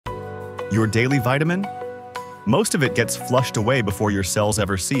Your daily vitamin? Most of it gets flushed away before your cells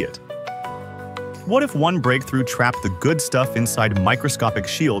ever see it. What if one breakthrough trapped the good stuff inside microscopic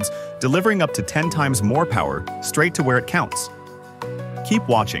shields, delivering up to 10 times more power straight to where it counts? Keep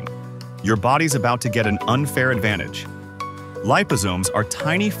watching. Your body's about to get an unfair advantage. Liposomes are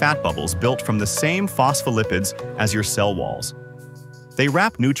tiny fat bubbles built from the same phospholipids as your cell walls. They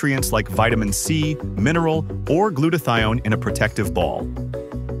wrap nutrients like vitamin C, mineral, or glutathione in a protective ball.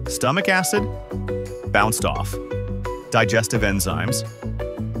 Stomach acid? Bounced off. Digestive enzymes?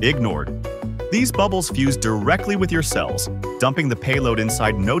 Ignored. These bubbles fuse directly with your cells, dumping the payload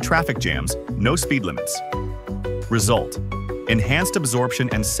inside no traffic jams, no speed limits. Result: enhanced absorption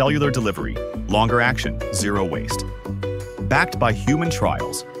and cellular delivery, longer action, zero waste. Backed by human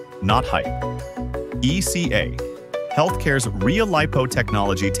trials, not hype. ECA, healthcare's ReaLipo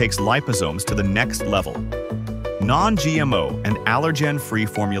technology, takes liposomes to the next level. Non-GMO and allergen-free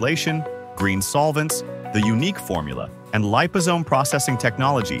formulation, green solvents, the unique formula, and liposome processing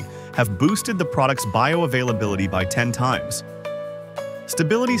technology have boosted the product's bioavailability by 10 times.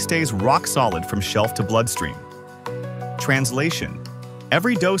 Stability stays rock solid from shelf to bloodstream. Translation: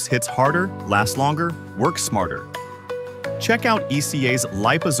 every dose hits harder, lasts longer, works smarter. Check out ECA's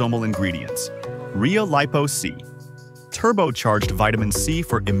liposomal ingredients. ReaLipo C, turbocharged vitamin C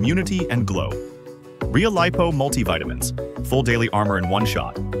for immunity and glow. ReaLipo MultiVitamins, full daily armor in one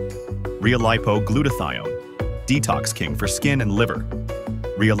shot. ReaLipo Glutathione, detox king for skin and liver.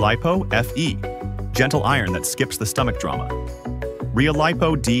 ReaLipo Fe, gentle iron that skips the stomach drama.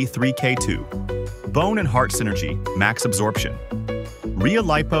 ReaLipo D3K2, bone and heart synergy, max absorption.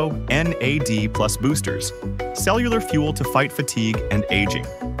 ReaLipo NAD Boosters, cellular fuel to fight fatigue and aging.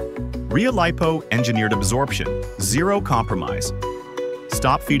 ReaLipo engineered absorption, zero compromise.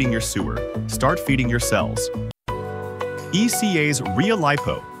 Stop feeding your sewer, start feeding your cells. ECA's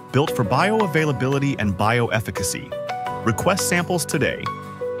ReaLipo, built for bioavailability and bioefficacy. Request samples today.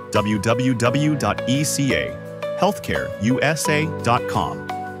 www.ecahealthcareusa.com